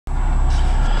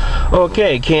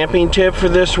Okay, camping tip for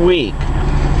this week.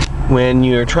 When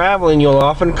you're traveling, you'll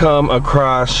often come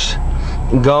across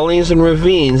gullies and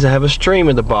ravines that have a stream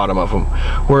at the bottom of them.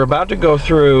 We're about to go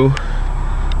through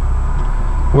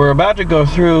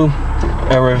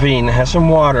a ravine that has some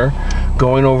water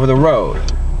going over the road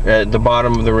at the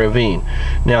bottom of the ravine.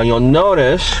 Now you'll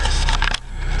notice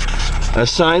a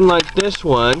sign like this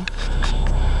one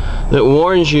that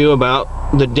warns you about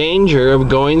the danger of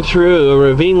going through a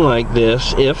ravine like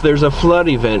this if there's a flood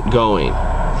event going.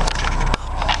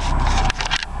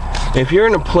 If you're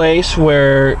in a place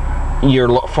where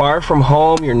you're far from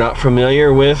home, you're not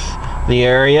familiar with the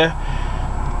area,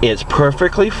 it's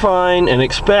perfectly fine and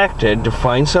expected to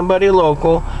find somebody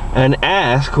local and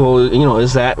ask, well, you know,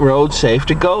 is that road safe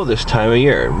to go this time of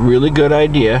year? Really good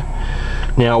idea.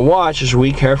 Now watch as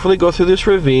we carefully go through this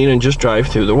ravine and just drive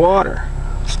through the water.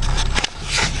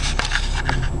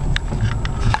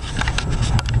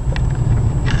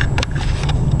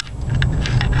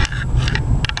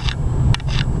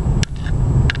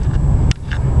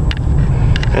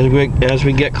 As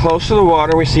we get close to the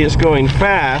water, we see it's going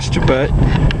fast, but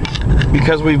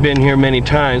because we've been here many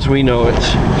times, we know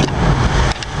it's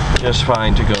just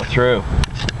fine to go through.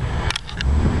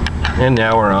 And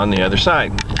now we're on the other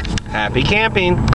side. Happy camping!